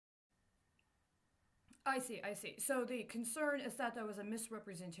I see, I see. So the concern is that there was a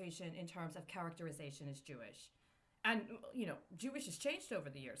misrepresentation in terms of characterization as Jewish. And, Jewish has changed over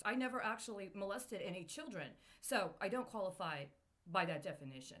the years. I never actually molested any children, so I don't qualify by that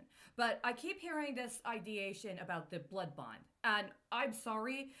definition. But I keep hearing this ideation about the blood bond. And I'm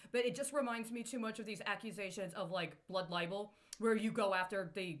sorry, but it just reminds me too much of these accusations of like blood libel, where you go after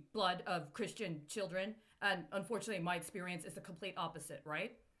the blood of Christian children. And unfortunately, my experience is the complete opposite,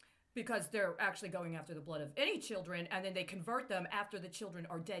 right? Because they're actually going after the blood of any children, and then they convert them after the children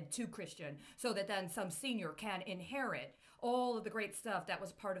are dead to Christian, so that then some senior can inherit all of the great stuff that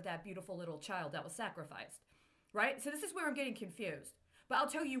was part of that beautiful little child that was sacrificed, right? So this is where I'm getting confused. But I'll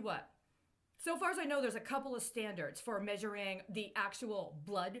tell you what. So far as I know, there's a couple of standards for measuring the actual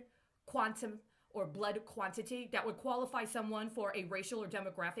blood quantum or blood quantity that would qualify someone for a racial or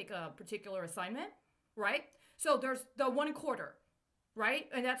demographic particular assignment, right? So there's the 1/4. Right?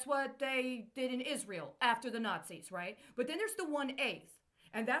 And that's what they did in Israel after the Nazis, right? But then there's the 1/8.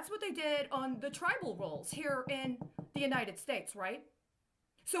 And that's what they did on the tribal rolls here in the United States, right?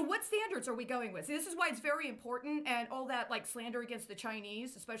 So what standards are we going with? See, this is why it's very important, and all that like slander against the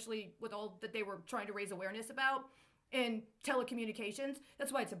Chinese, especially with all that they were trying to raise awareness about in telecommunications,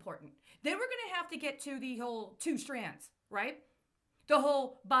 that's why it's important. Then we're going to have to get to the whole 2 strands, right? The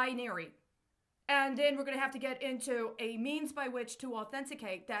whole binary. And then we're going to have to get into a means by which to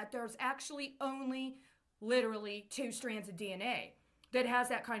authenticate that there's actually only literally 2 strands of DNA that has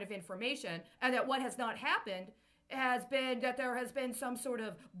that kind of information, and that what has not happened has been that there has been some sort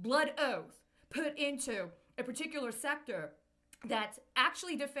of blood oath put into a particular sector that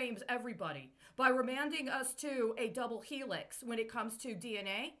actually defames everybody by remanding us to a double helix when it comes to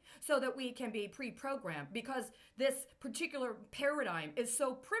DNA, so that we can be pre-programmed, because this particular paradigm is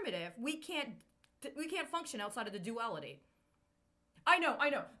so primitive, we can't function outside of the duality. I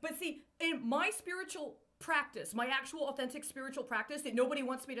know. But see, in my spiritual practice, my actual authentic spiritual practice that nobody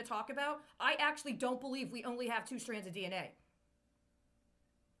wants me to talk about, I actually don't believe we only have 2 strands of DNA.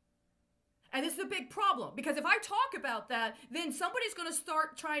 And this is a big problem, because if I talk about that, then somebody's going to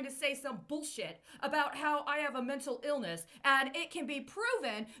start trying to say some bullshit about how I have a mental illness, and it can be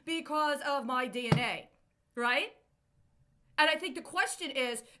proven because of my DNA, right? And I think the question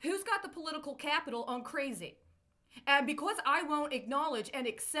is, who's got the political capital on crazy? And because I won't acknowledge and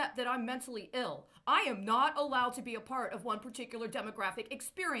accept that I'm mentally ill, I am not allowed to be a part of one particular demographic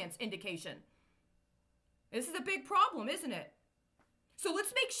experience indication. This is a big problem, isn't it? So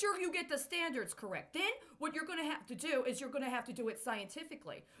let's make sure you get the standards correct. Then what you're going to have to do is you're going to have to do it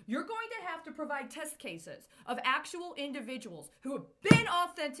scientifically. You're going to have to provide test cases of actual individuals who have been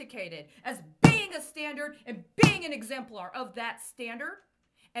authenticated as being a standard and being an exemplar of that standard.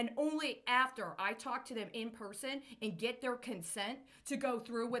 And only after I talk to them in person and get their consent to go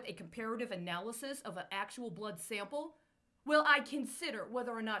through with a comparative analysis of an actual blood sample will I consider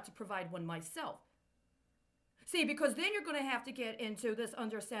whether or not to provide one myself. See, because then you're going to have to get into this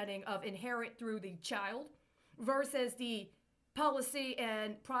understanding of inherit through the child versus the policy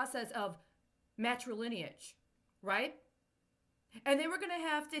and process of matrilineage, right? And then we're going to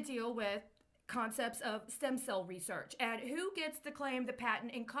have to deal with concepts of stem cell research and who gets to claim the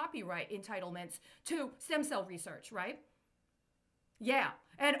patent and copyright entitlements to stem cell research, right? Yeah,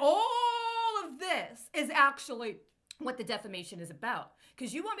 and all of this is actually what the defamation is about.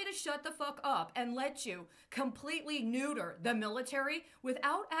 Because you want me to shut the fuck up and let you completely neuter the military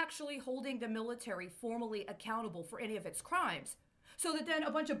without actually holding the military formally accountable for any of its crimes. So that then a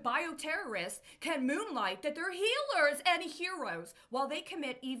bunch of bioterrorists can moonlight that they're healers and heroes while they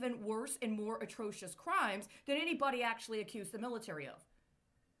commit even worse and more atrocious crimes than anybody actually accused the military of.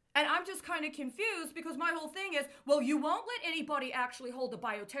 And I'm just kind of confused because my whole thing is, well, you won't let anybody actually hold the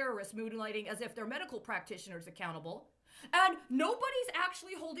bioterrorists moonlighting as if they're medical practitioners accountable. And nobody's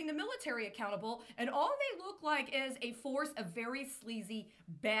actually holding the military accountable. And all they look like is a force of very sleazy,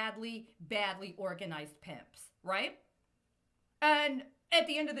 badly organized pimps, right? And at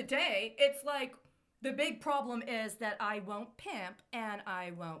the end of the day, it's like the big problem is that I won't pimp and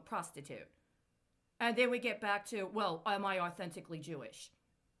I won't prostitute. And then we get back to, well, am I authentically Jewish?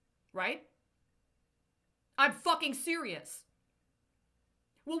 Right? I'm fucking serious.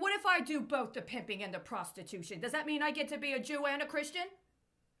 Well, what if I do both the pimping and the prostitution? Does that mean I get to be a Jew and a Christian?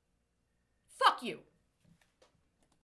 Fuck you.